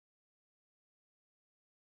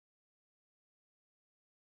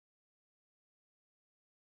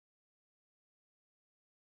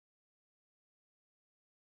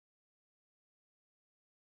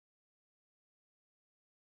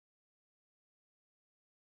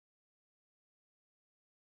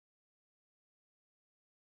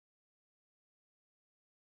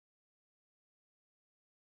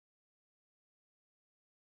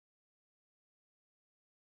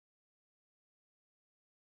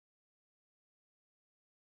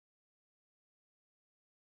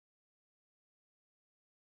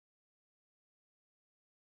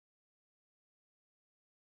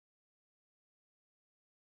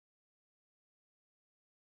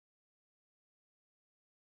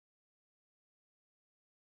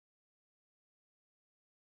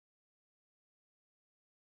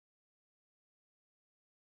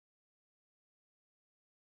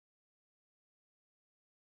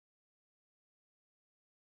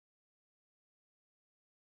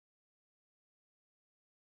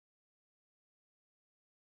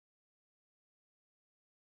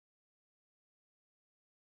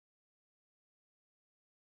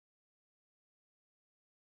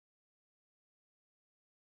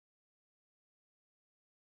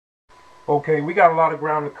Okay, we got a lot of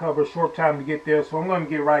ground to cover, short time to get there, so I'm going to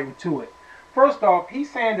get right into it. First off, he's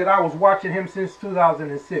saying that I was watching him since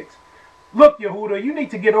 2006. Look, Yehudah, you need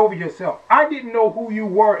to get over yourself. I didn't know who you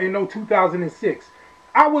were in no 2006.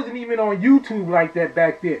 I wasn't even on YouTube like that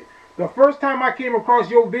back then. The first time I came across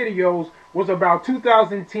your videos was about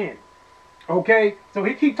 2010. Okay, so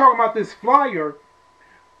he keep talking about this flyer.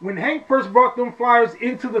 When Hank first brought them flyers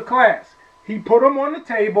into the class, he put them on the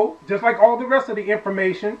table, just like all the rest of the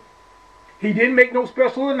information. He didn't make no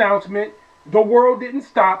special announcement. The world didn't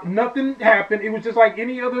stop. Nothing happened. It was just like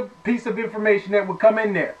any other piece of information that would come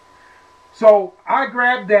in there. So I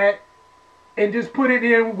grabbed that and just put it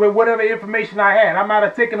in with whatever information I had. I might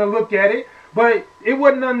have taken a look at it, but it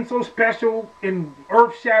wasn't nothing so special and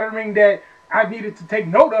earth-shattering that I needed to take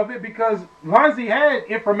note of it, because Lonzy had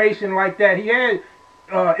information like that. He had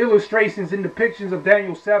illustrations and depictions of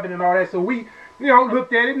Daniel 7 and all that. So we,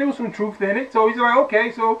 looked at it, and there was some truth in it. So he's like,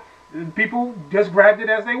 okay, so people just grabbed it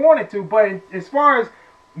as they wanted to. But as far as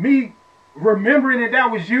me remembering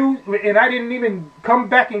that was you, and I didn't even come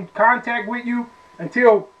back in contact with you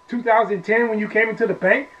until 2010 when you came into the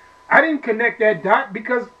bank, I didn't connect that dot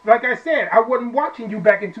because, like I said, I wasn't watching you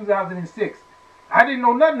back in 2006. I didn't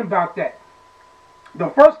know nothing about that. The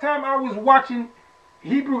first time I was watching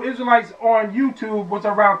Hebrew Israelites on YouTube was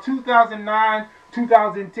around 2009,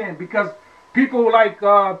 2010, because people like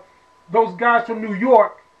those guys from New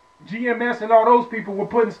York, GMS and all those people were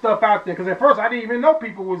putting stuff out there. Because at first I didn't even know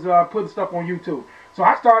people was putting stuff on YouTube. So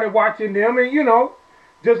I started watching them and,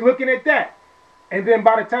 just looking at that. And then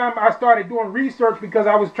by the time I started doing research, because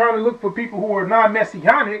I was trying to look for people who were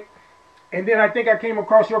non-messianic, and then I think I came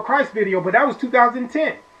across your Christ video, but that was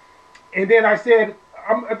 2010. And then I said,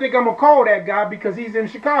 I think I'm going to call that guy because he's in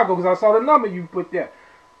Chicago, because I saw the number you put there.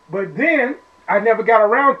 But then I never got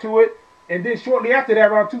around to it. And then shortly after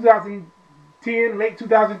that, around 2010, late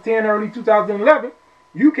 2010, early 2011,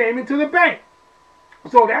 you came into the bank.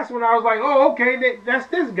 So that's when I was like, oh, okay, that's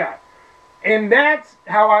this guy. And that's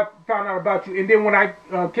how I found out about you. And then when I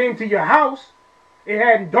came to your house, it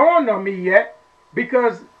hadn't dawned on me yet,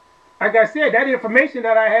 because, like I said, that information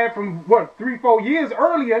that I had from, 3-4 years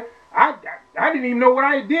earlier, I didn't even know what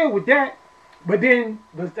I did with that. But then,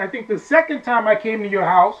 I think the second time I came to your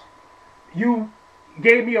house, you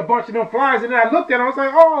gave me a bunch of them flyers, and then I looked at them, I was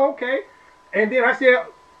like, oh, okay. And then I said,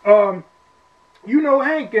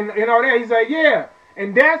 Hank and all that. He's like, yeah.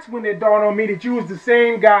 And that's when it dawned on me that you was the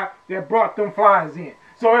same guy that brought them flyers in.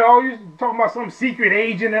 So all you talking about some secret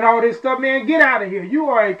agent and all this stuff, man, get out of here. You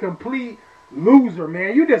are a complete loser,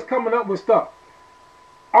 man. You just coming up with stuff.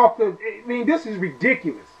 This is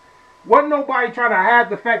ridiculous. Wasn't nobody trying to hide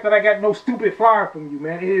the fact that I got no stupid flyer from you,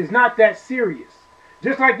 man. It is not that serious.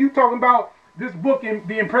 Just like you talking about this book,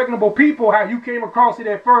 The Impregnable People, how you came across it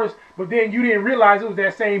at first, but then you didn't realize it was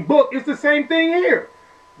that same book. It's the same thing here.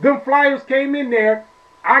 Them flyers came in there.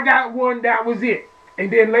 I got one, that was it.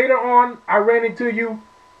 And then later on, I ran into you,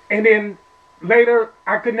 and then later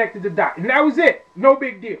I connected the dot. And that was it. No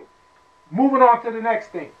big deal. Moving on to the next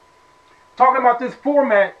thing. Talking about this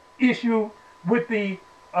format issue with the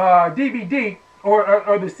DVD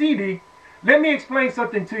or the CD, let me explain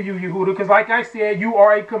something to you, Yehudah, because like I said, you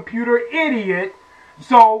are a computer idiot.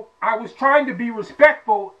 So I was trying to be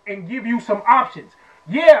respectful and give you some options.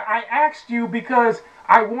 Yeah, I asked you because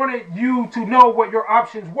I wanted you to know what your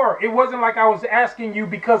options were. It wasn't like I was asking you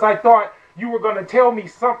because I thought you were going to tell me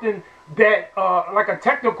something that, like a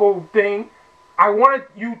technical thing. I wanted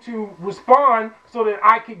you to respond so that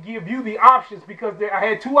I could give you the options, because I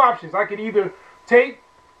had two options. I could either take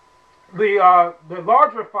the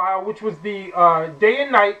larger file, which was the day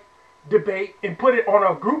and night debate, and put it on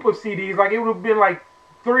a group of CDs. Like it would have been like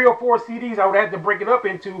 3 or 4 CDs I would have to break it up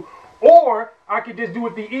into. Or I could just do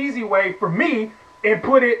it the easy way for me and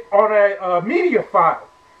put it on a media file.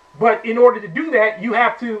 But in order to do that, you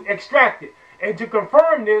have to extract it. And to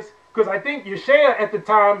confirm this, because I think Yeshaya at the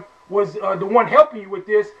time was the one helping you with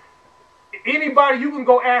this, anybody, you can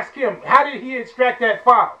go ask him, how did he extract that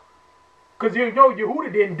file? Because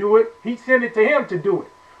Yehudah didn't do it. He sent it to him to do it.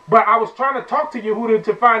 But I was trying to talk to Yehudah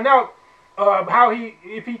to find out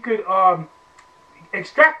if he could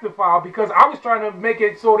extract the file, because I was trying to make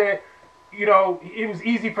it so that, it was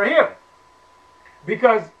easy for him.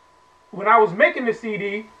 Because when I was making the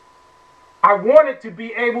CD, I wanted to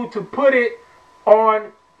be able to put it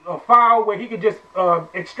on a file where he could just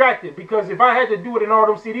extract it. Because if I had to do it in all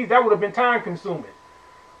those CDs, that would have been time consuming.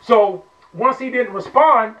 So once he didn't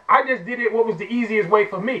respond, I just did it what was the easiest way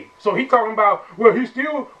for me. So he talking about, well, he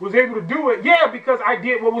still was able to do it. Yeah, because I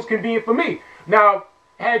did what was convenient for me. Now,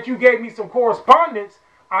 had you gave me some correspondence,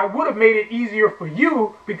 I would have made it easier for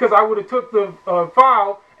you, because I would have took the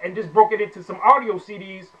file and just broke it into some audio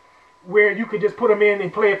CDs where you could just put them in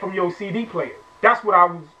and play it from your CD player. That's what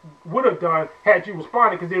I would have done had you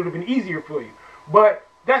responded, because it would have been easier for you. But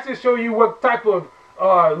that's to show you what type of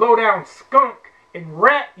low-down skunk and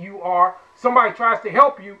rat you are. Somebody tries to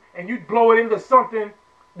help you, and you blow it into something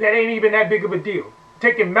that ain't even that big of a deal.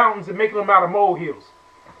 Taking mountains and making them out of molehills.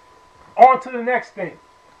 On to the next thing.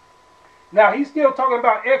 Now, he's still talking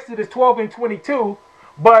about Exodus 12 and 22,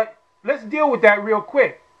 but let's deal with that real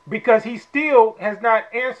quick, because he still has not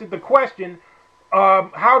answered the question,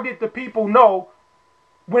 how did the people know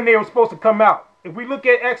when they were supposed to come out? If we look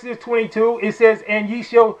at Exodus 22, it says, and ye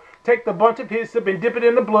shall take the bunch of hyssop and dip it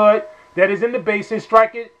in the blood that is in the basin,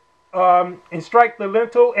 strike it, and strike the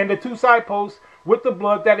lintel and the two side posts with the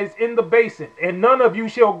blood that is in the basin. And none of you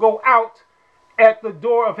shall go out at the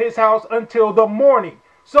door of his house until the morning.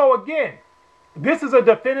 So again, this is a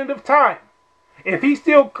definitive time. If he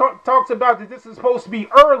still talks about that this is supposed to be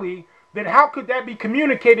early, then how could that be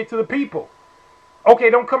communicated to the people? Okay,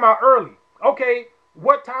 don't come out early. Okay,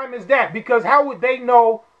 what time is that? Because how would they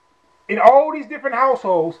know, in all these different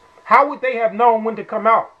households, how would they have known when to come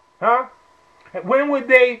out? Huh? When would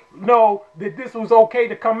they know that this was okay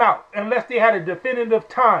to come out? Unless they had a definitive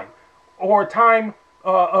time, or a time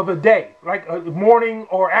of a day, like a morning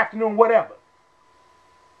or afternoon, whatever.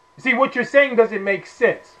 See, what you're saying doesn't make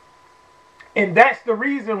sense. And that's the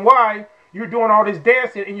reason why you're doing all this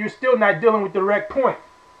dancing and you're still not dealing with the direct point.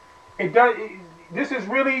 This is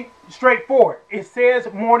really straightforward. It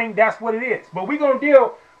says morning, that's what it is. But we're going to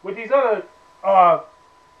deal with these other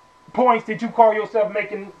points that you call yourself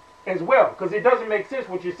making as well, because it doesn't make sense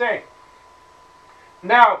what you're saying.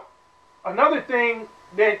 Now, another thing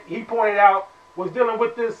that he pointed out was dealing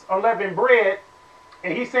with this unleavened bread,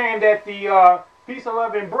 and he's saying that the Feast of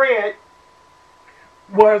Unleavened Bread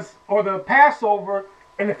was, or the Passover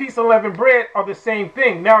and the Feast of Unleavened Bread are the same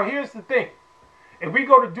thing. Now, here's the thing. If we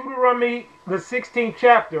go to Deuteronomy, the 16th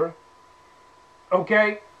chapter,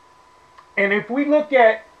 okay, and if we look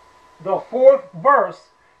at the 4th verse,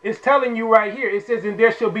 it's telling you right here, it says, and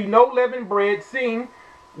there shall be no leavened bread seen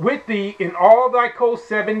with thee in all thy coasts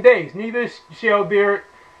 7 days, neither shall there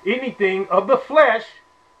anything of the flesh,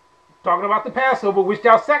 talking about the Passover, which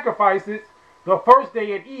thou sacrificest the first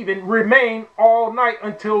day at even, remain all night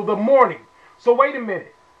until the morning. So wait a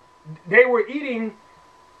minute. They were eating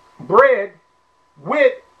bread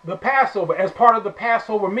with the Passover as part of the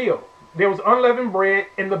Passover meal. There was unleavened bread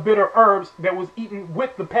and the bitter herbs that was eaten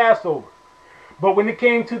with the Passover. But when it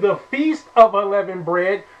came to the Feast of Unleavened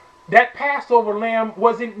Bread, that Passover lamb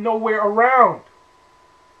wasn't nowhere around.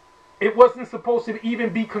 It wasn't supposed to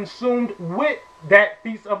even be consumed with that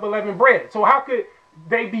Feast of Unleavened Bread. So how could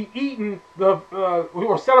they be eating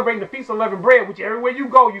or celebrating the Feast of Unleavened Bread, which everywhere you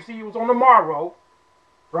go, you see it was on the morrow,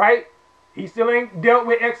 right? He still ain't dealt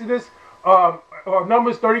with Exodus or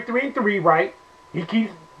Numbers 33 and 3, right? He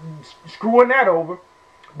keeps screwing that over.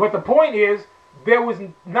 But the point is, there was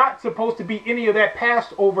not supposed to be any of that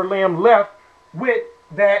Passover lamb left with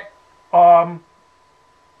that, to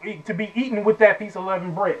be eaten with that Feast of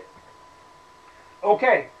Unleavened Bread.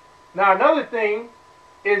 Okay, now another thing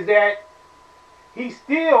is that he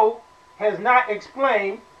still has not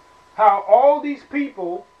explained how all these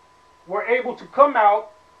people were able to come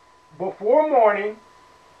out before morning,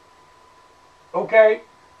 okay,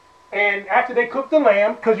 and after they cooked the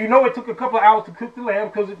lamb, because you know it took a couple of hours to cook the lamb,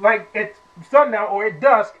 because like at sundown or at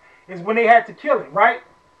dusk is when they had to kill it, right?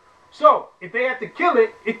 So if they had to kill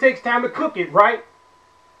it, it takes time to cook it, right?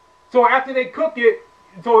 So after they cook it,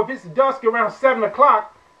 so if it's dusk around 7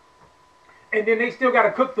 o'clock, and then they still got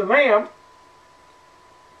to cook the lamb,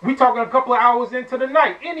 we talking a couple of hours into the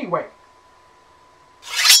night anyway.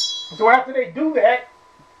 So after they do that,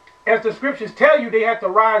 as the scriptures tell you, they have to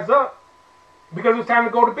rise up because it's time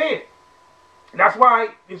to go to bed. That's why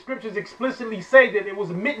the scriptures explicitly say that it was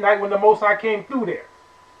midnight when the Most High came through there.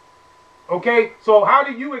 Okay, so how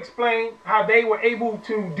do you explain how they were able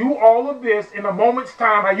to do all of this in a moment's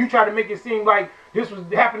time? How you try to make it seem like this was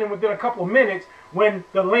happening within a couple of minutes when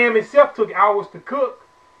the lamb itself took hours to cook,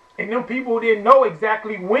 and them people didn't know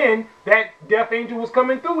exactly when that death angel was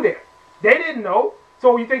coming through there. They didn't know.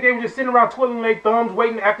 So you think they were just sitting around twiddling their thumbs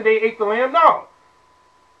waiting after they ate the lamb? No.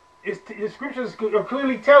 The scriptures are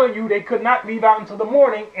clearly telling you they could not leave out until the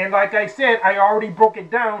morning. And like I said, I already broke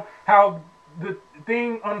it down how the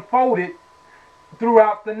thing unfolded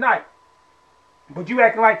throughout the night. But you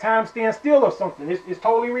acting like time stands still or something. It's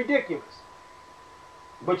totally ridiculous.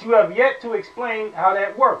 But you have yet to explain how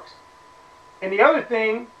that works. And the other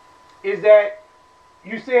thing is that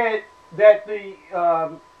you said that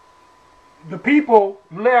the people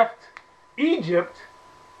left Egypt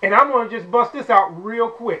And I'm going to just bust this out real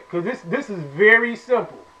quick because this is very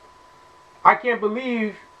simple. I can't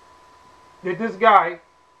believe that this guy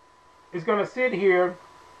is going to sit here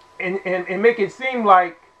and make it seem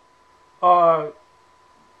like, you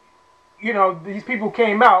know, these people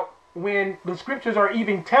came out when the scriptures are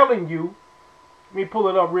even telling you. Let me pull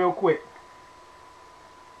it up real quick.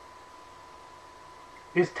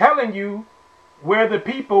 It's telling you where the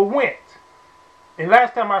people went. And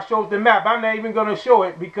last time I showed the map, I'm not even going to show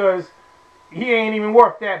it because he ain't even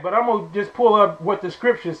worth that. But I'm going to just pull up what the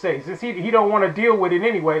scripture says. Since he don't want to deal with it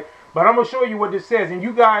anyway. But I'm going to show you what it says. And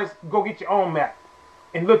you guys go get your own map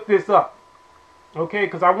and look this up. Okay?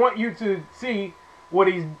 Because I want you to see what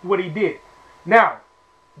he did. Now,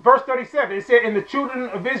 verse 37. It said, and the children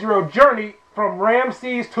of Israel journeyed from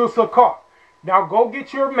Ramses to Succoth. Now go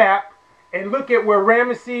get your map and look at where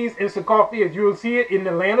Ramesses and Succoth is. You'll see it in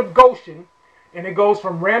the land of Goshen. And it goes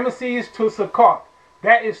from Ramesses to Succoth.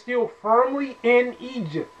 That is still firmly in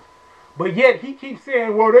Egypt. But yet he keeps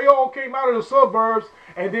saying, well, they all came out of the suburbs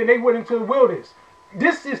and then they went into the wilderness.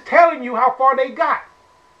 This is telling you how far they got.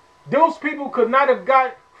 Those people could not have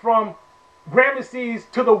got from Ramesses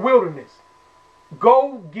to the wilderness.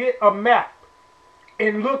 Go get a map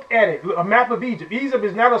and look at it. A map of Egypt. Egypt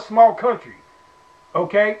is not a small country.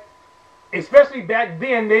 Okay? Especially back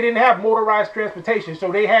then, they didn't have motorized transportation,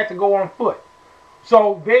 so they had to go on foot.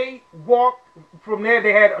 So they walked from there.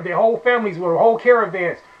 They had their whole families were whole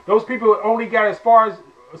caravans. Those people only got as far as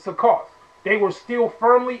Succoth. They were still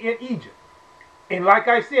firmly in Egypt. And like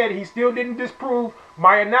I said, he still didn't disprove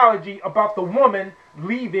my analogy about the woman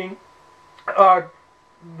leaving the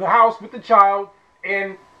house with the child,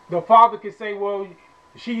 and the father could say, well,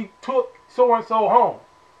 she took so-and-so home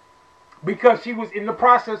because she was in the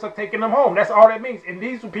process of taking them home. That's all that means. And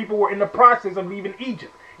these people were in the process of leaving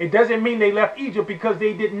Egypt. It doesn't mean they left Egypt because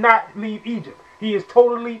they did not leave Egypt. He is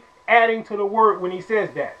totally adding to the word when he says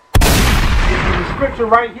that. The scripture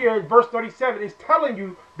right here, verse 37, is telling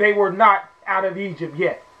you they were not out of Egypt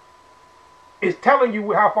yet. It's telling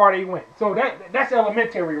you how far they went. So that's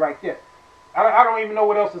elementary right there. I don't even know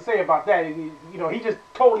what else to say about that. You know, he just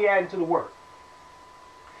totally adding to the word.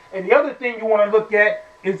 And the other thing you want to look at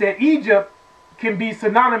is that Egypt can be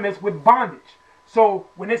synonymous with bondage. So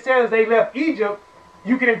when it says they left Egypt,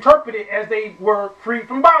 you can interpret it as they were free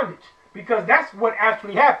from bondage. Because that's what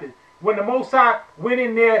actually happened. When the Most High went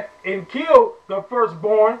in there and killed the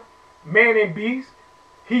firstborn, man and beast,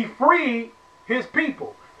 he freed his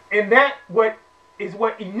people. And that is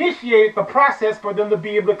what initiated the process for them to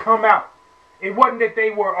be able to come out. It wasn't that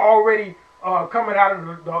they were already coming out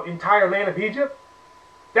of the entire land of Egypt.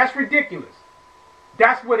 That's ridiculous.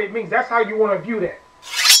 That's what it means. That's how you want to view that.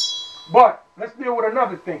 But let's deal with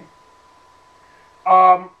another thing.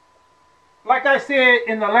 Like I said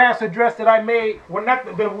in the last address that I made, well, not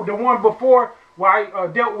the one before where I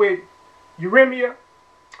dealt with Uremia,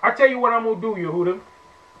 I tell you what I'm going to do, Yehudah,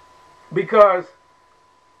 because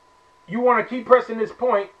you want to keep pressing this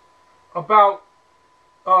point about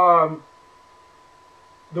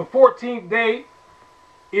the 14th day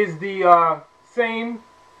is the same,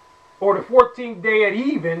 or the 14th day at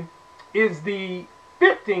even is the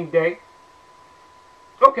 15th day.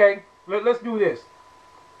 Okay, let's do this.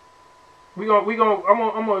 I'm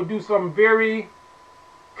gonna do something very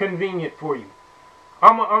convenient for you.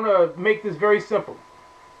 I'm gonna make this very simple.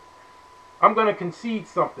 I'm gonna concede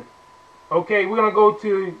something. Okay, we're gonna go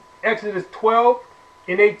to Exodus 12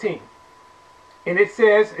 and 18, and it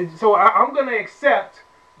says. So I'm gonna accept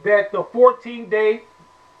that the 14th day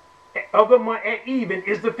of the month at even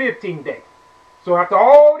is the 15th day. So after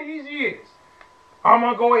all these years, I'm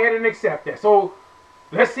gonna go ahead and accept that. So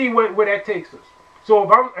let's see where that takes us. So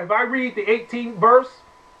if I read the 18th verse,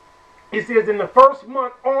 it says, in the first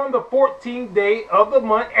month on the 14th day of the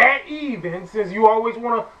month at even, since you always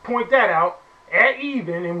want to point that out, at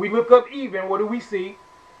even, and we look up even, what do we see?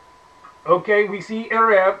 Okay, we see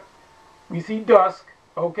Arab, we see dusk,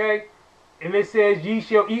 okay? And it says, ye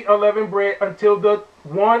shall eat unleavened bread until the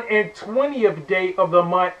 21st day of the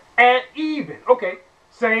month at even. Okay,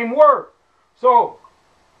 same word. So,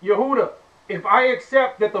 Yehudah, if I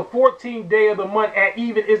accept that the 14th day of the month at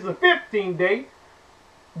even is the 15th day,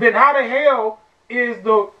 then how the hell is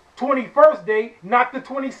the 21st day not the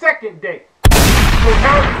 22nd day? So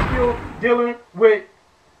now you're still dealing with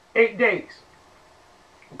 8 days.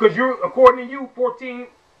 Because according to you, 14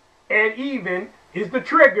 at even is the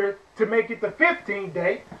trigger to make it the 15th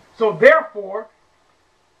day. So therefore,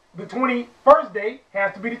 the 21st day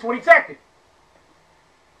has to be the 22nd.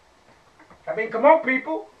 I mean, come on,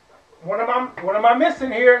 people. What am I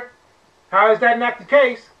missing here? How is that not the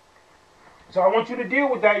case? So I want you to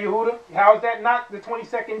deal with that, Yehudah. How is that not the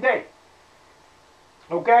 22nd day?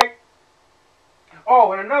 Okay?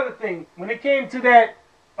 Oh, and another thing, when it came to that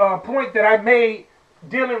point that I made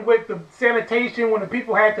dealing with the sanitation when the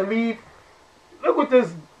people had to leave, look what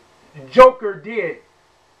this joker did.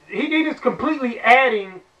 He just completely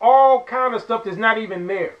adding all kind of stuff that's not even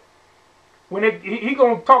there. When he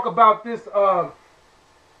gonna talk about this, talking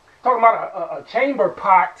about a chamber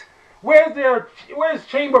pot. Where's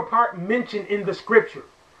chamber pot mentioned in the scripture?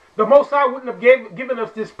 The Most High wouldn't have given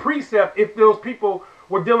us this precept if those people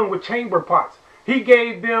were dealing with chamber pots. He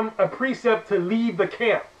gave them a precept to leave the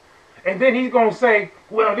camp. And then he's going to say,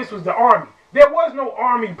 well, this was the army. There was no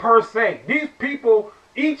army per se. These people,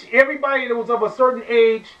 everybody that was of a certain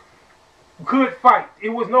age could fight. It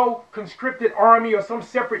was no conscripted army or some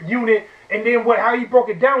separate unit. And then how he broke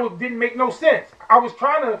it down didn't make no sense. I was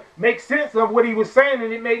trying to make sense of what he was saying,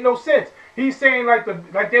 and it made no sense. He's saying like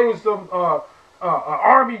there was some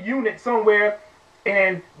army unit somewhere,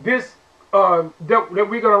 and this that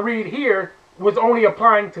we're going to read here was only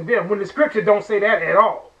applying to them, when the scripture don't say that at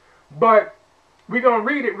all. But we're going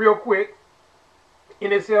to read it real quick.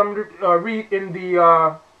 And it says, I'm going to read in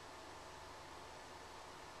the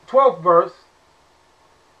 12th verse.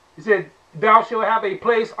 It said, thou shalt have a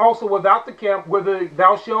place also without the camp, whither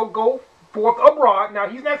thou shalt go forth abroad. Now,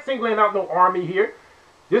 he's not singling out no army here.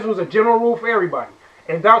 This was a general rule for everybody.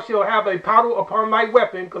 And thou shalt have a powder upon thy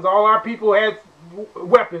weapon, because all our people had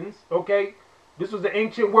weapons, okay? This was the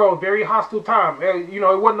ancient world, very hostile time. You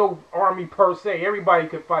know, it wasn't no army per se. Everybody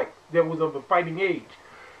could fight that was of a fighting age.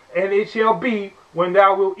 And it shall be, when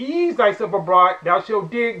thou wilt ease thyself abroad, thou shalt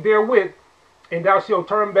dig therewith, and thou shalt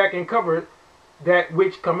turn back and cover that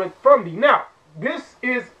which cometh from thee. Now, this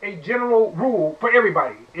is a general rule for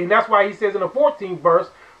everybody. And that's why he says in the 14th verse,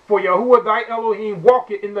 for Yahuwah thy Elohim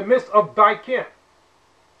walketh in the midst of thy camp,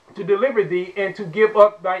 to deliver thee, and to give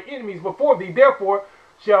up thy enemies before thee. Therefore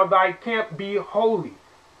shall thy camp be holy,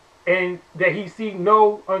 and that he see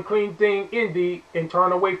no unclean thing in thee, and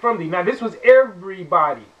turn away from thee. Now, this was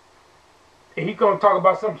everybody. And he's going to talk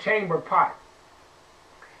about some chamber pot.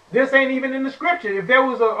 This ain't even in the scripture. If there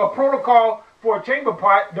was a protocol for a chamber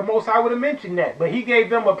pot, the Most High would have mentioned that. But he gave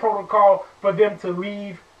them a protocol for them to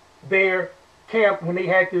leave their camp when they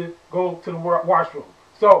had to go to the washroom.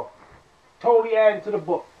 So, totally adding to the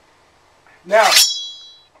book. Now,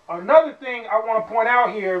 another thing I want to point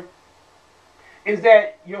out here is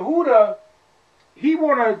that Yehudah, he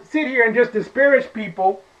want to sit here and just disparage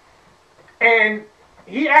people, and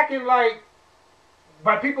he acting like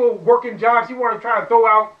by people working jobs, he want to try to throw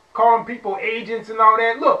out calling people agents and all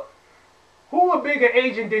that. Look, who a bigger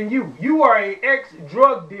agent than you? You are an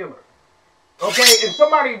ex-drug dealer, okay? If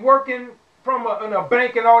somebody working from in a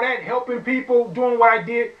bank and all that, helping people, doing what I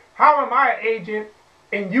did, how am I an agent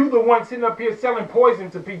and you the one sitting up here selling poison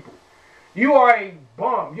to people? You are a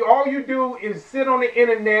bum. All you do is sit on the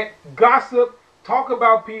internet, gossip, talk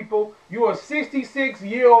about people. You're a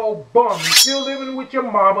 66-year-old bum. You're still living with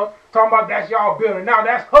your mama, talking about that's y'all building. Now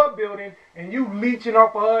that's her building, and you leeching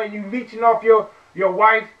off of her, and you leeching off your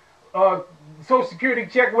wife, Social Security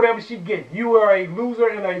check, whatever she get. You are a loser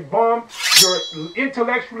and a bum. You're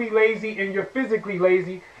intellectually lazy and you're physically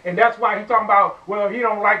lazy, and that's why he's talking about, well, he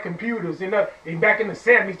don't like computers. And back in the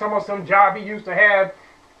 70s, he's talking about some job he used to have,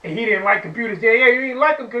 and he didn't like computers. Yeah, you didn't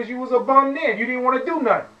like them because you was a bum then. You didn't want to do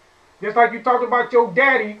nothing. Just like you talked about your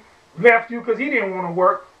daddy left you because he didn't want to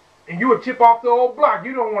work, and you would chip off the old block.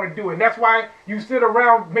 You don't want to do it. And that's why you sit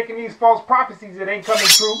around making these false prophecies that ain't coming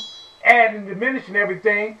true, adding, diminishing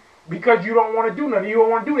everything, because you don't want to do nothing. You don't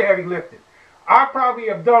want to do the heavy lifting. I probably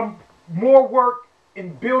have done more work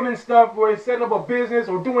in building stuff or setting up a business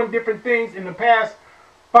or doing different things in the past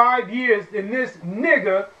 5 years than this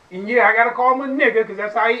nigga, and yeah, I got to call him a nigga because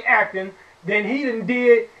that's how he acting, than he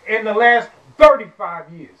did in the last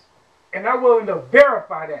 35 years. And I'm willing to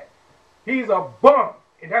verify that. He's a bum.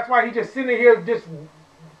 And that's why he's just sitting here just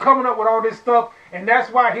coming up with all this stuff. And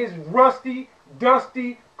that's why his rusty,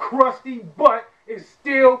 dusty, crusty butt is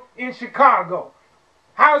still in Chicago.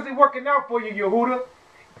 How's it working out for you, Yehudah?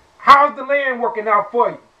 How's the land working out for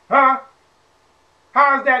you? Huh?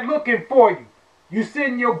 How's that looking for you? You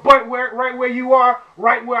sitting your butt right where you are,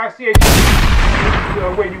 right where I said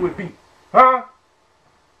where you would be. Huh?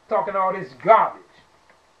 Talking all this garbage.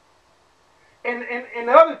 And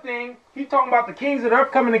the other thing, he talking about the kings of the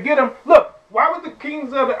earth coming to get him. Look, why would the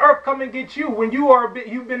kings of the earth come and get you when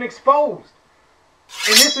you've been exposed?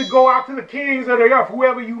 And this would go out to the kings of the earth,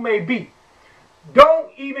 whoever you may be.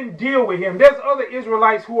 Don't even deal with him. There's other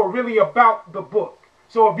Israelites who are really about the book.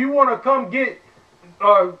 So if you want to come get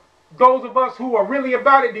those of us who are really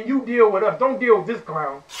about it, then you deal with us. Don't deal with this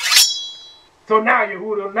clown. So now,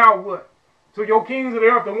 Yehudah, now what? So your kings of the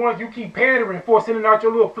earth, the ones you keep pandering for, sending out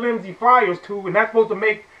your little flimsy flyers to, and that's supposed to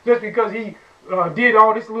make, just because he did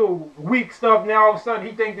all this little weak stuff, now all of a sudden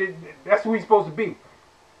he thinks that that's who he's supposed to be.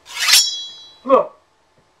 Look,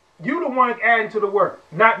 you the one adding to the word,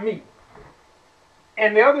 not me.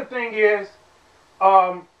 And the other thing is,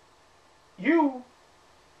 you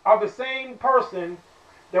are the same person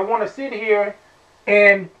that want to sit here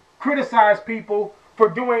and criticize people for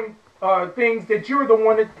doing things that you're the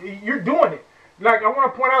one that you're doing it. Like, I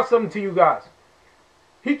want to point out something to you guys.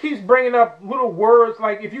 He keeps bringing up little words,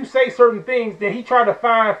 like if you say certain things, then he try to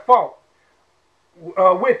find fault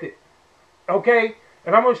with it. Okay?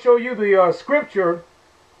 And I'm going to show you the scripture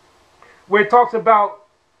where it talks about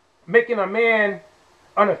making a man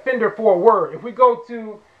an offender for a word. If we go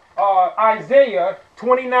to Isaiah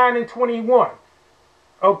 29 and 21.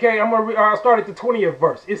 Okay, I'll start at the 20th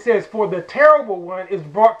verse. It says, "For the terrible one is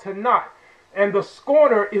brought to naught, and the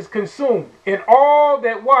scorner is consumed, and all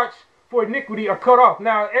that watch for iniquity are cut off."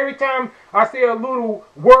 Now, every time I say a little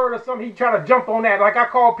word or something, he try to jump on that. Like I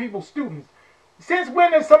call people students. Since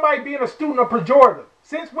when is somebody being a student a pejorative?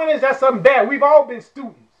 Since when is that something bad? We've all been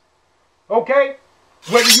students. Okay?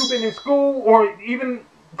 Whether you've been in school or even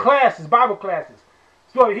classes, Bible classes.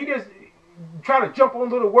 So he just try to jump on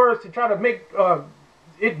little words to try to make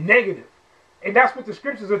it negative. And that's what the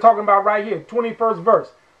scriptures are talking about right here, 21st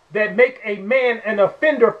verse. That make a man an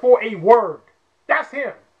offender for a word. That's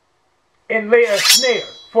him. And lay a snare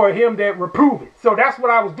for him that reprove it. So that's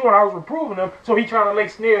what I was doing. I was reproving him, so he trying to lay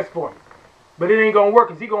snares for me. But it ain't going to work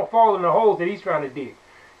because he going to fall in the holes that he's trying to dig.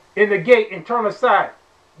 In the gate and turn aside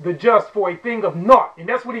the just for a thing of naught. And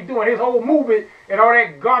that's what he's doing. His whole movement and all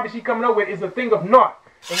that garbage he coming up with is a thing of naught.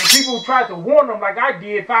 And when people tried to warn him like I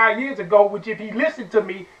did 5 years ago, which if he listened to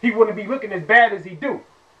me, he wouldn't be looking as bad as he do.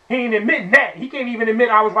 He ain't admitting that. He can't even admit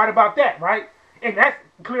I was right about that, right? And that's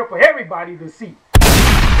clear for everybody to see.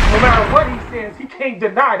 No matter what he says, he can't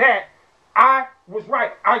deny that. I was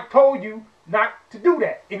right. I told you not to do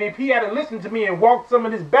that. And if he had listened to me and walked some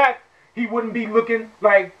of this back, he wouldn't be looking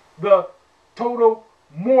like the total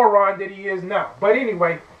moron that he is now. But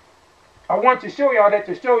anyway, I want to show y'all that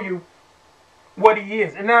to show you what he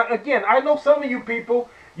is. And now, again, I know some of you people,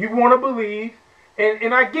 you want to believe,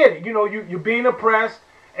 and I get it. You know, you're being oppressed,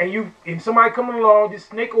 and somebody coming along, this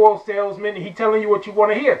snake oil salesman, and he telling you what you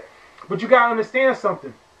want to hear. But you got to understand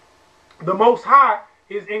something. The Most High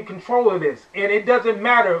is in control of this, and it doesn't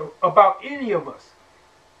matter about any of us.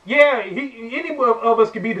 Yeah, any of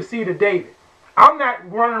us could be the seed of David. I'm not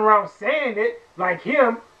running around saying it like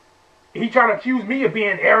him. He trying to accuse me of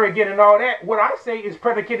being arrogant and all that. What I say is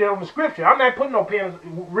predicated on the scripture. I'm not putting no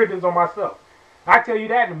ribbons on myself. I tell you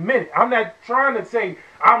that in a minute. I'm not trying to say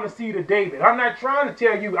I'm the seed of David. I'm not trying to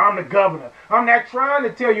tell you I'm the governor. I'm not trying to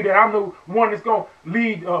tell you that I'm the one that's going to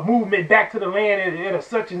lead a movement back to the land at a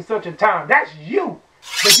such and such a time. That's you.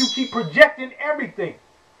 But you keep projecting everything.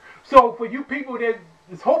 So for you people that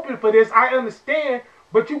is hoping for this, I understand,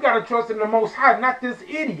 but you got to trust in the Most High, not this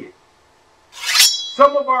idiot.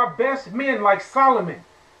 Some of our best men, like Solomon,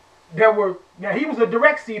 now he was a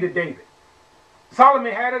direct seed of David.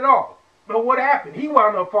 Solomon had it all. But what happened? He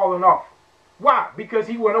wound up falling off. Why? Because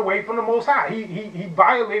he went away from the Most High. He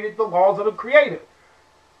violated the laws of the Creator.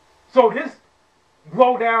 So this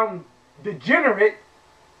low-down degenerate,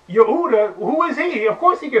 Yehudah, who is he? Of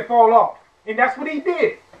course he could fall off. And that's what he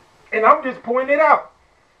did. And I'm just pointing it out.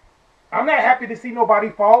 I'm not happy to see nobody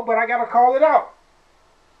fall, but I got to call it out.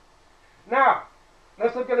 Now,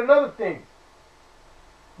 let's look at another thing.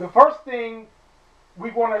 The first thing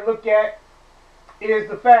we want to look at is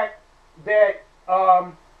the fact that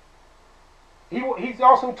he's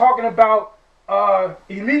also talking about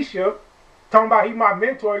Elisha, talking about he's my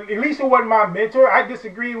mentor. Elisha wasn't my mentor. I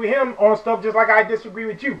disagree with him on stuff just like I disagree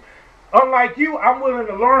with you. Unlike you, I'm willing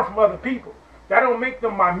to learn from other people. That don't make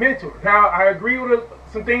them my mentor. Now, I agree with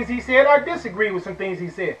some things he said. I disagree with some things he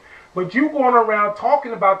said. But you going around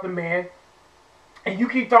talking about the man, and you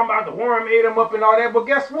keep talking about the worm ate him up and all that. But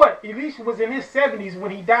guess what? Elisha was in his 70s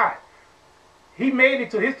when he died. He made it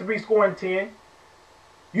to his 3 10.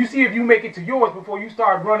 You see if you make it to yours before you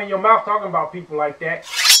start running your mouth talking about people like that.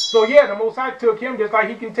 So yeah, the Most High took him just like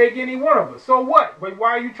he can take any one of us. So what? But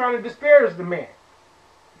why are you trying to disparage the man?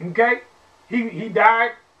 Okay? He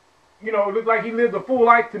died, you know, it looked like he lived a full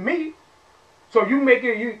life to me. So you make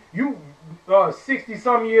it, you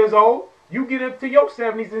 60-some years old, you get up to your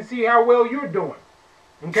 70s and see how well you're doing.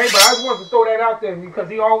 Okay? But I just wanted to throw that out there because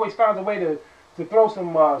he always finds a way to throw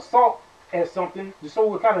some salt at something to show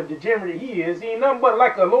what kind of degenerate he is. He ain't nothing but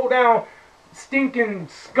like a low-down stinking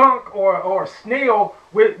skunk or snail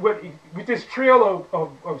with this trail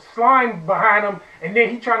of slime behind him, and then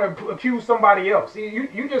he trying to accuse somebody else. See,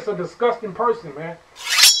 you just a disgusting person, man.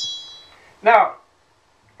 Now,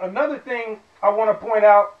 another thing I want to point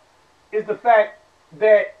out is the fact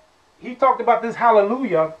that he talked about this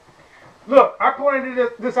hallelujah. Look, I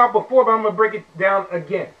pointed this out before, but I'm going to break it down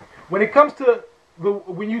again. When it comes to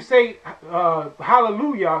when you say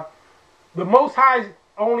hallelujah, the Most High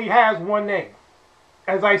only has one name.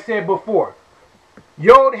 As I said before,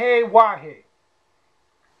 YHWH.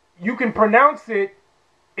 You can pronounce it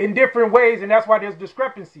in different ways, and that's why there's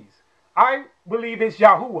discrepancies. I believe it's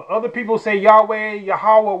Yahuwah. Other people say Yahweh,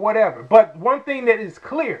 Yahweh, whatever. But one thing that is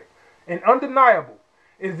clear and undeniable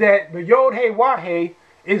is that the YHWH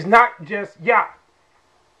is not just Yah.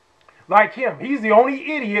 Like him. He's the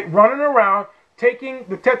only idiot running around taking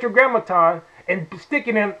the tetragrammaton and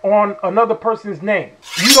sticking it on another person's name.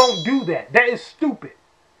 You don't do that. That is stupid.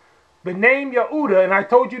 The name Yehudah, and I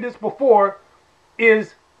told you this before,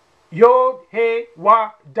 is Yod, He,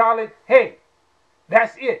 Wa, Dalet, He.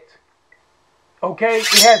 That's it. Okay?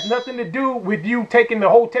 It has nothing to do with you taking the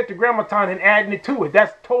whole tetragrammaton and adding it to it.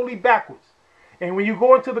 That's totally backwards. And when you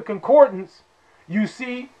go into the concordance, you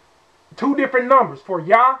see two different numbers. For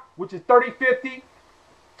Yah, which is 3050,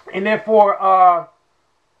 and then for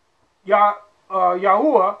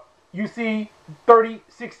Yahuwah, you see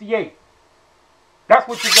 3068. That's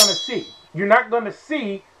what you're going to see. You're not going to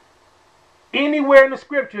see anywhere in the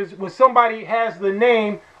scriptures where somebody has the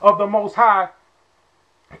name of the Most High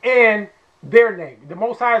and their name. The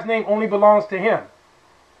Most High's name only belongs to him.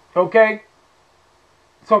 Okay?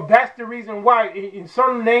 So that's the reason why in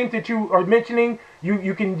certain names that you are mentioning,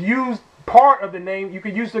 you can use part of the name. You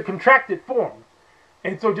can use the contracted form.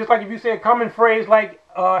 And so just like if you say a common phrase like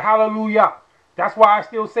hallelujah, that's why I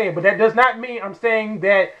still say it. But that does not mean I'm saying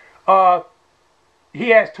that he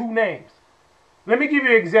has two names. Let me give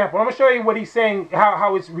you an example. I'm going to show you what he's saying,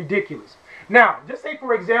 how it's ridiculous. Now, just say,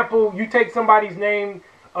 for example, you take somebody's name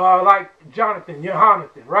like Jonathan, Yehudah,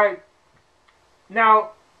 right?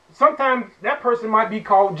 Now, sometimes that person might be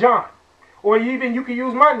called John. Or even you can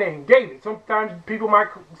use my name, David. Sometimes people might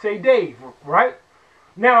say Dave, right?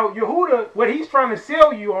 Now, Yehudah, what he's trying to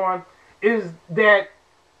sell you on is that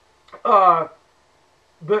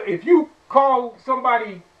if you call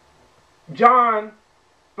somebody John,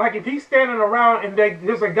 like if he's standing around and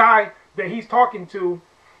there's a guy that he's talking to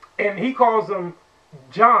and he calls him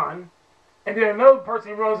John, and then another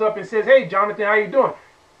person runs up and says, "Hey, Jonathan, how you doing?"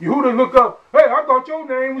 Yehudah look up, "Hey, I thought your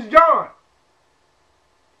name was John."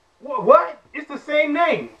 What? It's the same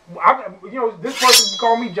name. This person can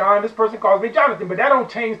call me John, this person calls me Jonathan, but that don't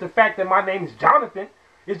change the fact that my name is Jonathan.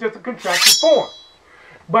 It's just a contracted form.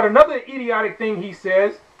 But another idiotic thing he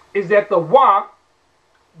says is that the Wa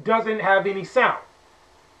doesn't have any sound.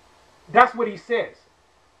 That's what he says.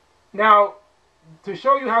 Now, to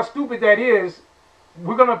show you how stupid that is,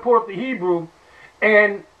 we're going to pull up the Hebrew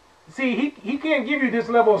and see, he can't give you this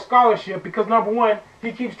level of scholarship because, number one,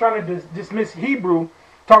 he keeps trying to dismiss Hebrew,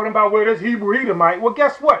 talking about where there's Hebrew Edomite. Well,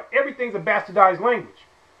 guess what? Everything's a bastardized language.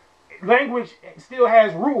 Language still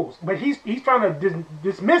has rules, but he's trying to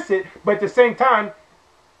dismiss it, but at the same time,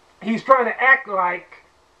 he's trying to act like,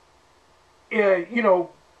 the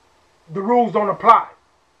rules don't apply.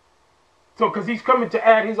 So, because he's coming to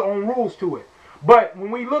add his own rules to it. But when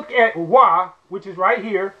we look at Wa, which is right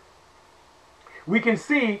here, we can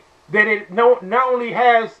see that it not only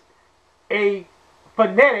has a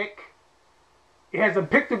phonetic, it has a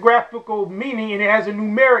pictographical meaning, and it has a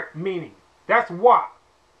numeric meaning. That's Wa.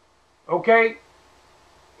 Okay?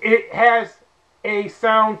 It has a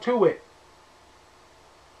sound to it.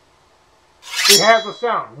 It has a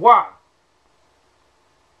sound. Wa.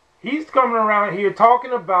 He's coming around here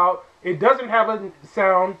talking about it doesn't have a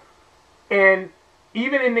sound, and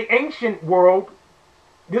even in the ancient world,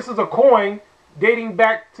 this is a coin dating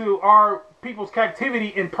back to our people's captivity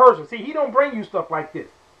in Persia. See, he don't bring you stuff like this.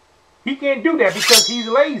 He can't do that because he's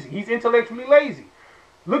lazy. He's intellectually lazy.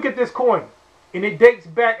 Look at this coin. And it dates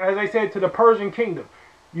back, as I said, to the Persian kingdom.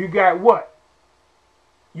 You got what?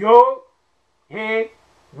 Yod, He,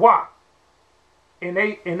 Wa. And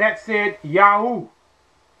that said Yahu.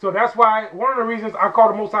 So that's why one of the reasons I call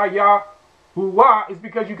the Most High YHWH is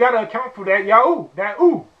because you got to account for that Yahu. That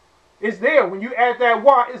U is there. When you add that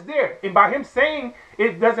Wa, it's there. And by him saying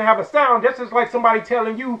it doesn't have a sound, that's just like somebody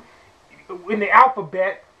telling you in the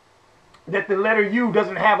alphabet that the letter U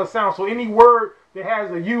doesn't have a sound. So any word that has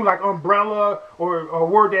a U, like umbrella, or a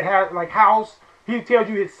word that has like house, he tells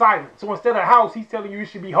you it's silent. So instead of house, he's telling you it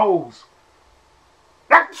should be hose.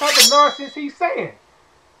 That's the type of nonsense he's saying.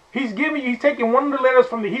 He's taking one of the letters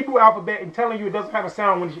from the Hebrew alphabet and telling you it doesn't have a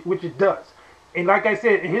sound, which it does. And like I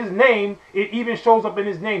said, in his name, it even shows up in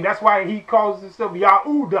his name. That's why he calls himself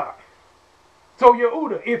Yehudah. So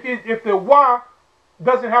Yehudah, if the Y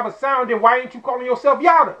doesn't have a sound, then why ain't you calling yourself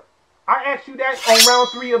Yada? I asked you that on round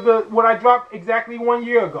 3 of what I dropped exactly 1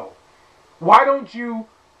 year ago. Why don't you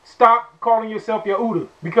stop calling yourself Yehudah?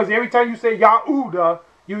 Because every time you say Yehudah,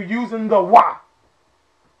 you're using the Y.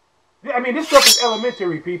 I mean, this stuff is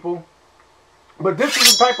elementary, people. But this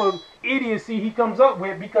is the type of idiocy he comes up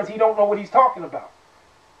with because he don't know what he's talking about.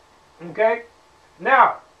 Okay?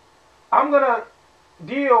 Now, I'm going to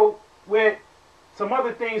deal with some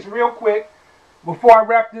other things real quick before I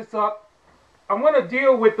wrap this up. I'm going to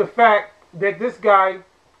deal with the fact that this guy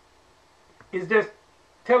is just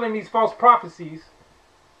telling these false prophecies.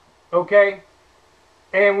 Okay?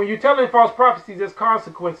 And when you're telling false prophecies, there's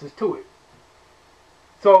consequences to it.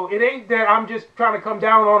 So it ain't that I'm just trying to come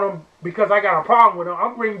down on them because I got a problem with them.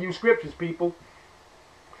 I'm bringing you scriptures, people.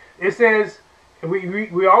 It says,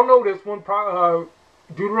 we all know this one,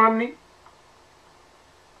 Deuteronomy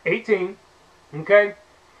 18. Okay?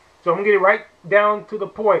 So I'm going to get it right down to the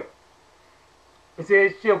point. It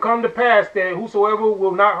says, shall come to pass that whosoever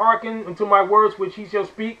will not hearken unto my words which he shall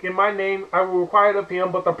speak in my name, I will require it of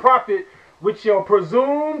him. But the prophet which shall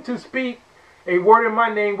presume to speak a word in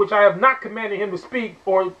my name which I have not commanded him to speak,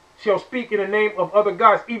 or shall speak in the name of other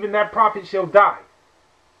gods, even that prophet shall die.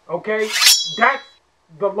 Okay? That's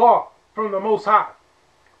the law from the Most High.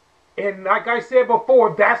 And like I said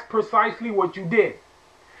before, that's precisely what you did.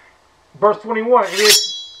 Verse 21, and if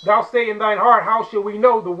thou say in thine heart, how shall we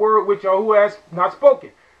know the word which Yahuwah has not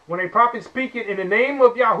spoken? When a prophet speaketh in the name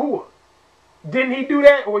of Yahuwah, didn't he do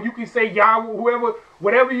that? Or you can say Yahweh, whoever,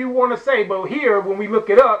 whatever you want to say. But here, when we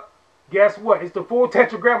look it up, guess what? It's the full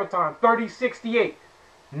tetragrammaton, 3068,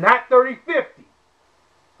 not 3050.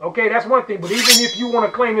 Okay, that's one thing. But even if you want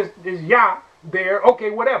to claim it's Yah there, okay,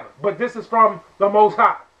 whatever. But this is from the Most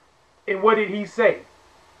High. And what did he say?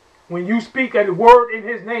 When you speak a word in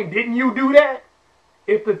his name, didn't you do that?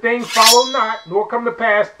 If the thing follow not, nor come to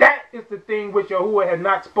pass, that is the thing which Yahuwah had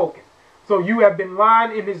not spoken. So you have been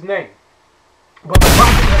lying in his name. But the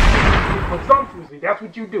prophet has spoken presumptuously. That's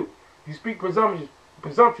what you do. You speak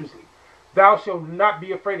presumptuously. Thou shalt not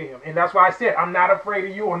be afraid of him. And that's why I said, I'm not afraid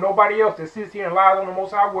of you or nobody else that sits here and lies on the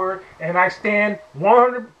Most High word. And I stand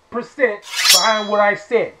 100% behind what I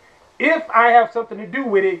said. If I have something to do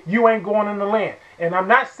with it, you ain't going in the land. And I'm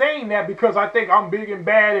not saying that because I think I'm big and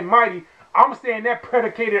bad and mighty. I'm saying that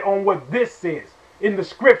predicated on what this says in the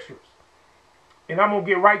scriptures. And I'm going to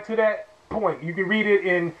get right to that point. You can read it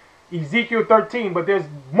in Ezekiel 13, but there's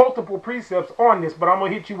multiple precepts on this. But I'm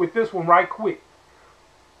going to hit you with this one right quick.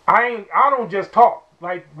 I don't just talk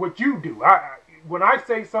like what you do. When I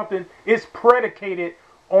say something, it's predicated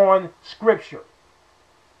on scripture.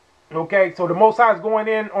 Okay, so the Most High is going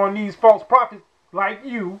in on these false prophets like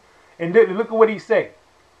you, and look at what he said.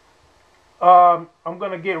 I'm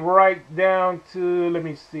going to get right down to, let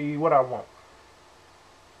me see what I want.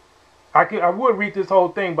 I would read this whole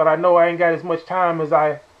thing, but I know I ain't got as much time as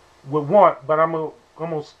I would want, but I'm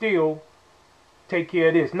gonna still take care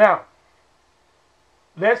of this. Now,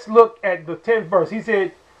 let's look at the 10th verse. He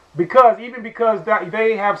said, because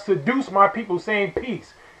they have seduced my people, saying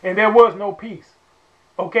peace, and there was no peace.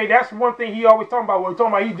 Okay, that's one thing he always talking about. When he's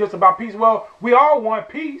talking about he's just about peace. Well, we all want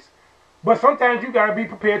peace, but sometimes you got to be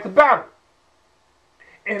prepared to battle.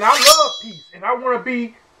 And I love peace, and I want to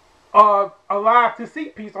be alive to see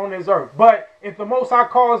peace on this earth. But if the Most High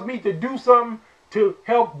calls me to do something to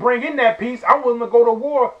help bring in that peace, I'm willing to go to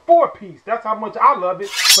war for peace. That's how much I love it.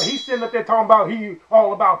 But he's sitting up there talking about he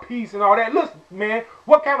all about peace and all that. Listen, man,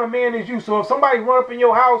 what kind of man is you? So if somebody run up in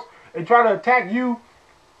your house and try to attack you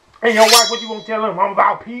and your wife, what you gonna tell them? I'm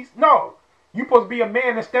about peace? No. You supposed to be a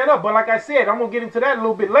man and stand up. But like I said, I'm gonna get into that a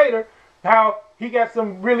little bit later, how he got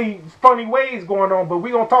some really funny ways going on, but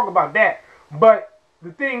we're gonna talk about that. But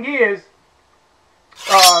the thing is,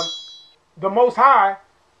 the Most High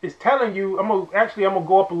is telling you, I'm gonna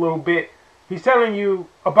go up a little bit. He's telling you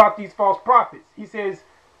about these false prophets. He says,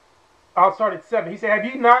 I'll start at 7. He said, have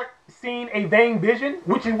you not seen a vain vision?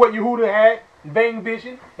 Which is what Yehudah had, vain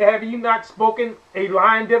vision. Have you not spoken a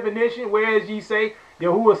lying divination? Whereas ye say,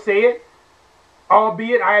 Yahuwah said,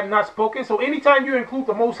 albeit I have not spoken. So anytime you include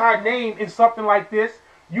the Most High name in something like this,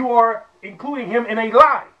 you are including him in a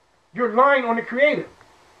lie. You're lying on the Creator.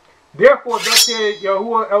 Therefore, thus said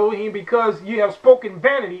Yahuwah Elohim, because ye have spoken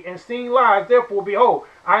vanity and seen lies, therefore, behold,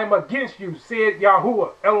 I am against you, said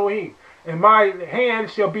Yahuwah Elohim. And my hand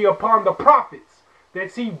shall be upon the prophets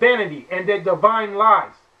that see vanity and that divine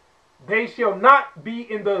lies. They shall not be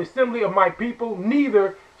in the assembly of my people,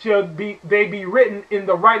 neither shall they be written in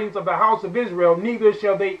the writings of the house of Israel, neither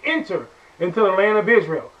shall they enter into the land of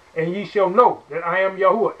Israel. And ye shall know that I am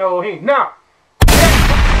Yahuwah Elohim. Now,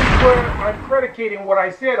 that's where I'm predicating what I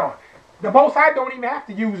said on. The Most High don't even have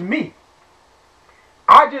to use me.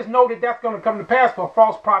 I just know that that's going to come to pass for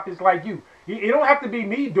false prophets like you. It don't have to be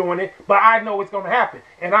me doing it, but I know it's going to happen.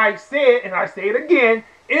 And I said, and I say it again,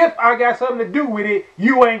 if I got something to do with it,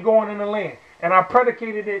 you ain't going in the land. And I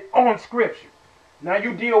predicated it on Scripture. Now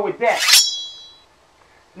you deal with that.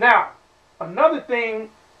 Now, another thing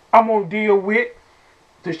I'm going to deal with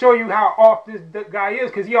to show you how off this guy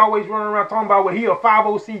is, because he always running around talking about what he a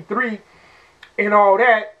 50c3 and all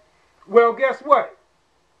that. Well, guess what?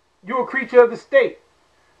 You're a creature of the state.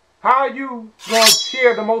 How are you going to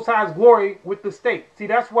share the Most High's glory with the state? See,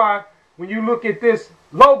 that's why when you look at this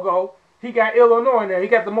logo, he got Illinois in there. He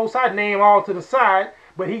got the Most High name all to the side,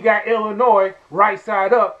 but he got Illinois right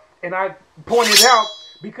side up. And I pointed out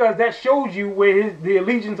because that shows you where the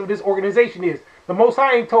allegiance of this organization is. The Most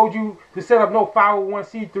High ain't told you to set up no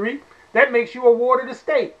 501c3. That makes you a ward of the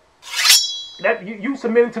state. That you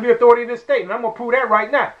submitting to the authority of the state. And I'm going to prove that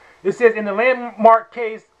right now. It says in the landmark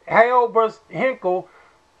case, Hale vs. Hinkle,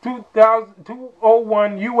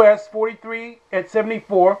 201 U.S. 43 at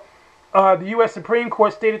 74, the U.S. Supreme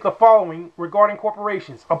Court stated the following regarding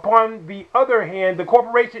corporations. Upon the other hand, the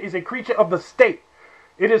corporation is a creature of the state.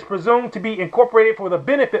 It is presumed to be incorporated for the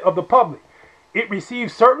benefit of the public. It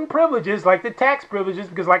receives certain privileges, like the tax privileges,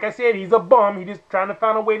 because like I said, he's a bum. He's just trying to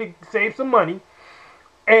find a way to save some money.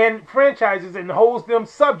 And franchises and holds them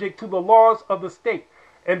subject to the laws of the state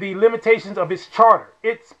and the limitations of its charter.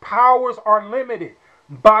 Its powers are limited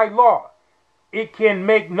by law. It can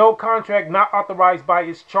make no contract not authorized by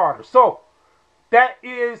its charter. So that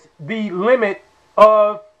is the limit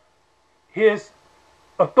of his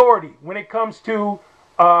authority when it comes to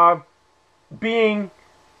being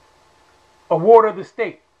a ward of the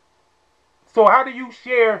state. So how do you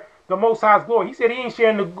share the Most High's glory? He said he ain't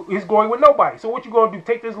sharing his glory with nobody. So what you going to do?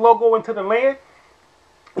 Take this logo into the land?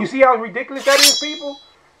 You see how ridiculous that is, people?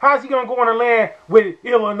 How's he going to go on the land with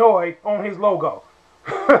Illinois on his logo?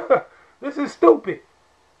 This is stupid.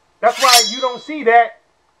 That's why you don't see that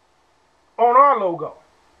on our logo.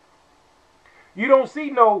 You don't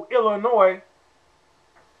see no Illinois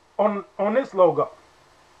on this logo.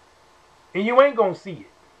 And you ain't going to see it.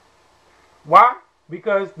 Why?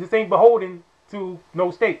 Because this ain't beholden to no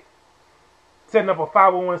state. Setting up a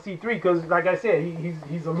 501c3 because, like I said,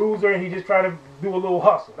 he's a loser and he's just trying to do a little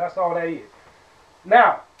hustle. That's all that is.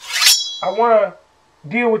 Now, I want to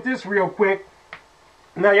deal with this real quick.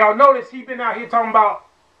 Now, y'all notice he's been out here talking about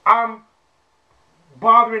I'm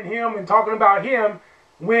bothering him and talking about him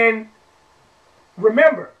when,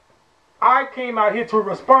 remember, I came out here to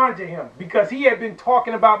respond to him because he had been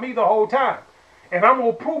talking about me the whole time. And I'm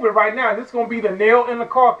going to prove it right now. This is going to be the nail in the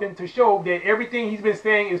coffin to show that everything he's been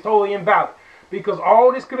saying is totally invalid. Because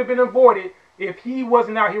all this could have been avoided if he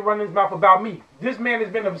wasn't out here running his mouth about me. This man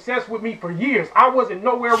has been obsessed with me for years. I wasn't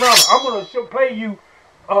nowhere around him. I'm going to play you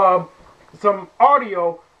some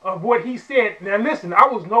audio of what he said. Now listen, I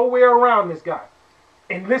was nowhere around this guy.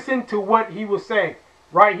 And listen to what he was saying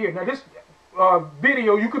right here. Now this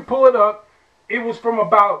video, you could pull it up. It was from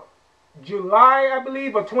about July, I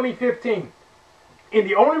believe, of 2015. And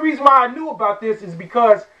the only reason why I knew about this is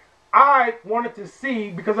because I wanted to see,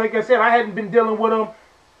 because like I said, I hadn't been dealing with him.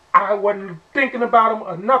 I wasn't thinking about him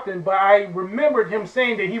or nothing, but I remembered him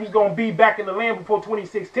saying that he was going to be back in the land before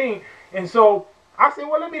 2016. And so I said,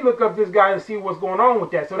 well, let me look up this guy and see what's going on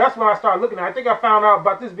with that. So that's when I started looking at it. I think I found out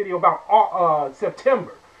about this video about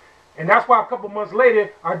September. And that's why a couple months later,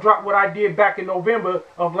 I dropped what I did back in November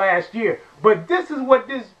of last year. But this is what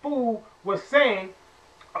this fool was saying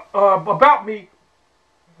about me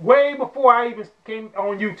way before I even came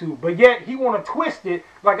on YouTube. But yet, he want to twist it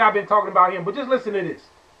like I've been talking about him. But just listen to this.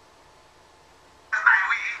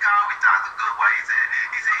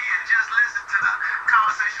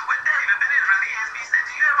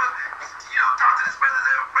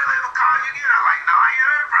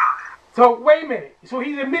 So, wait a minute. So,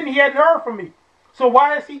 he's admitting he hadn't heard from me. So,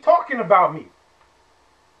 why is he talking about me?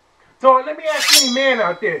 So, let me ask any man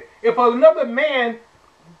out there. If another man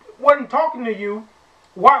wasn't talking to you,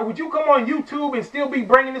 why would you come on YouTube and still be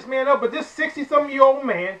bringing this man up? But this 60-something-year-old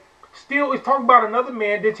man still is talking about another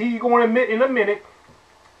man that he's going to admit in a minute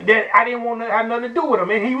that I didn't want to have nothing to do with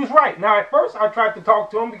him. And he was right. Now, at first, I tried to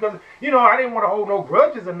talk to him because, you know, I didn't want to hold no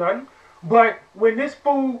grudges or nothing. But when this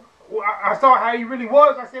fool, I saw how he really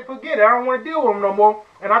was, I said, forget it. I don't want to deal with him no more.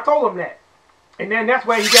 And I told him that. And then that's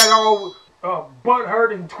why he got all butt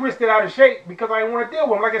hurt and twisted out of shape because I didn't want to deal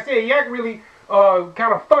with him. Like I said, he act really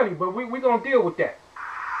kind of funny, but we're going to deal with that.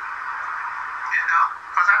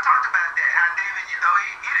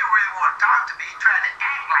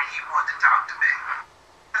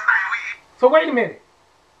 So wait a minute.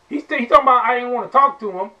 He's talking about I didn't want to talk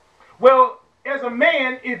to him. Well, as a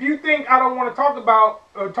man, if you think I don't want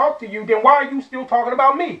to talk to you, then why are you still talking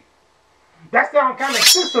about me? That sounds kind of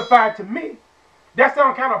sissified to me. That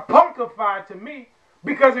sounds kind of punkified to me.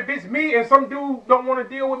 Because if it's me and some dude don't want to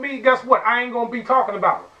deal with me, guess what? I ain't going to be talking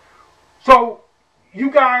about it. So, you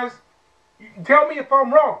guys, tell me if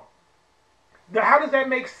I'm wrong. How does that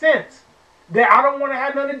make sense? That I don't want to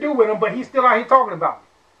have nothing to do with him, but he's still out here talking about me.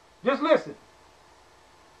 Just listen.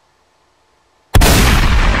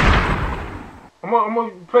 I'm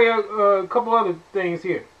going to play a couple other things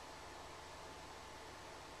here.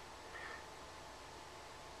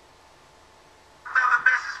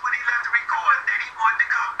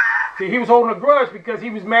 See, he was holding a grudge because he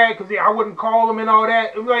was mad because I wouldn't call him and all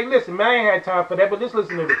that. It was like, listen, man, I ain't had time for that, but let's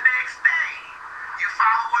listen to this. The next day, you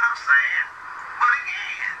follow what I'm saying? But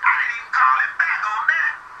again, I didn't even call him back on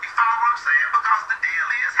that. You follow what I'm saying? Because the deal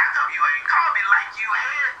is, how come you ain't called me like you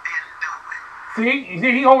had been doing?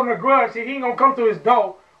 See, he holding a grudge. See, he ain't going to come to his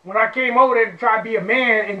door. When I came over there to try to be a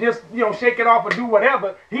man and just, you know, shake it off or do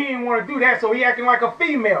whatever, he didn't want to do that, so he acting like a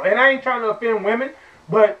female. And I ain't trying to offend women,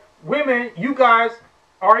 but women, you guys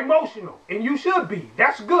are emotional, and you should be.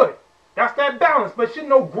 That's good. That's that balance. But should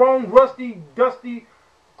no grown, rusty, dusty,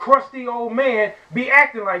 crusty old man be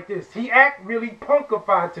acting like this? He act really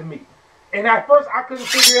punkified to me. And at first, I couldn't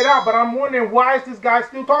figure it out, but I'm wondering, why is this guy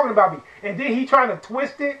still talking about me? And then he trying to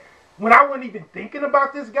twist it when I wasn't even thinking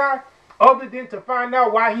about this guy, other than to find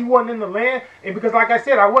out why he wasn't in the land. And because, like I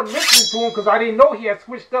said, I wasn't listening to him because I didn't know he had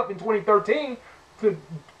switched up in 2013 to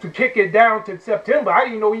kick it down to September. I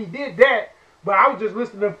didn't know he did that. But I was just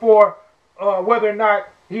listening for whether or not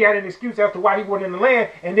he had an excuse as to why he wasn't in the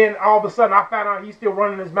land. And then all of a sudden I found out he's still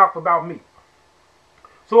running his mouth about me.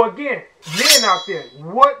 So again, men out there,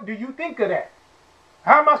 what do you think of that?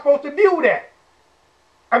 How am I supposed to view that?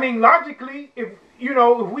 I mean, logically, if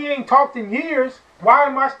we ain't talked in years, why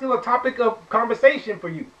am I still a topic of conversation for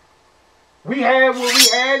you? We had what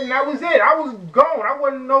we had and that was it. I was gone. I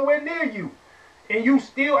wasn't nowhere near you. And you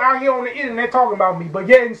still out here on the internet talking about me, but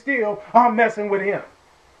yet and still, I'm messing with him.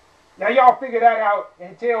 Now, y'all figure that out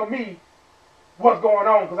and tell me what's going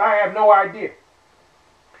on, because I have no idea.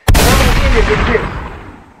 And I'm going to end it with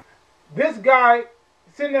this. This guy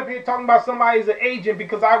sitting up here talking about somebody's an agent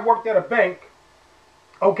because I worked at a bank.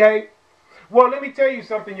 Okay? Well, let me tell you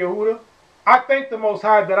something, Yehudah. I thank the Most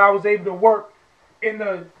High that I was able to work in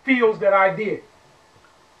the fields that I did.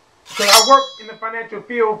 Because I worked in the financial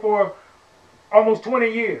field for almost 20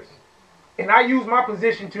 years. And I use my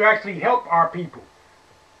position to actually help our people.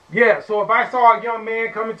 Yeah, so if I saw a young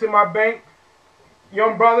man coming to my bank,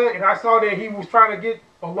 young brother, and I saw that he was trying to get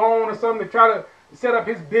a loan or something to try to set up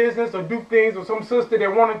his business or do things, or some sister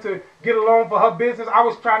that wanted to get a loan for her business, I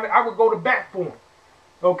would go to bat for them.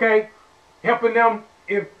 Okay? Helping them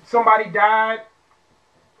if somebody died,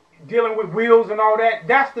 dealing with wills and all that.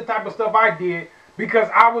 That's the type of stuff I did because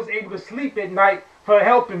I was able to sleep at night for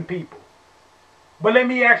helping people. But let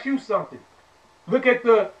me ask you something. Look at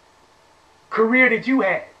the career that you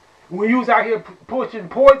had. When you was out here pushing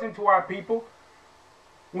poison to our people,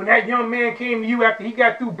 when that young man came to you after he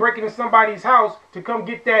got through breaking into somebody's house to come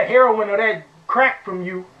get that heroin or that crack from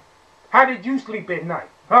you, how did you sleep at night?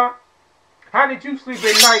 Huh? How did you sleep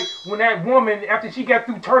at night when that woman, after she got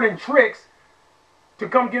through turning tricks to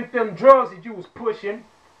come get them drugs that you was pushing,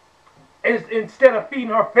 instead of feeding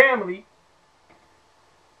her family,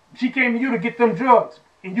 she came to you to get them drugs,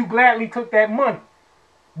 and you gladly took that money.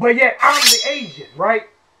 But yet, I'm the agent, right?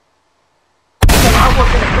 Because I work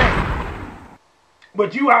in a bank.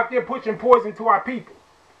 But you out there pushing poison to our people.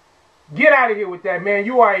 Get out of here with that, man.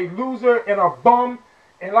 You are a loser and a bum.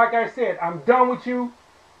 And like I said, I'm done with you.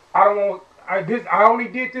 I only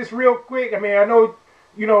did this real quick. I mean, I know,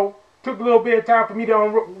 took a little bit of time for me to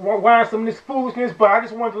unwind some of this foolishness, but I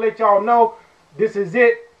just wanted to let y'all know this is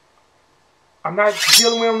it. I'm not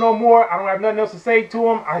dealing with him no more. I don't have nothing else to say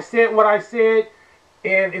to him. I said what I said.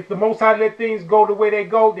 And if the Most High let things go the way they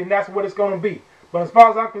go, then that's what it's going to be. But as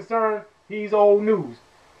far as I'm concerned, he's old news.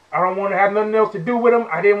 I don't want to have nothing else to do with him.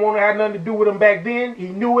 I didn't want to have nothing to do with him back then. He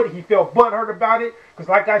knew it. He felt butthurt about it. Because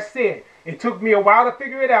like I said, it took me a while to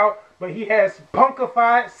figure it out. But he has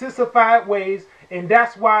punkified, sissified ways. And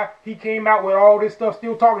that's why he came out with all this stuff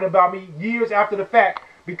still talking about me years after the fact.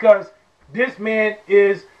 Because this man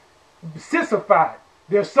is sissified.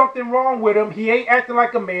 There's something wrong with him. He ain't acting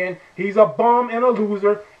like a man. He's a bum and a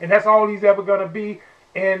loser, and that's all he's ever gonna be.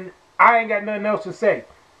 And I ain't got nothing else to say.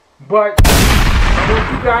 But I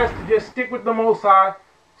want you guys to just stick with the Most High,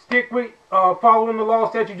 stick with following the law,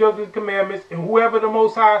 statutes, judgments, and commandments, and whoever the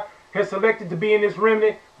Most High has selected to be in this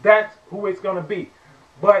remnant, that's who it's gonna be.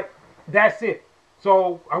 But That's it.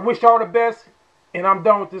 So I wish y'all the best, and I'm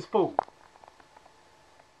done with this fool.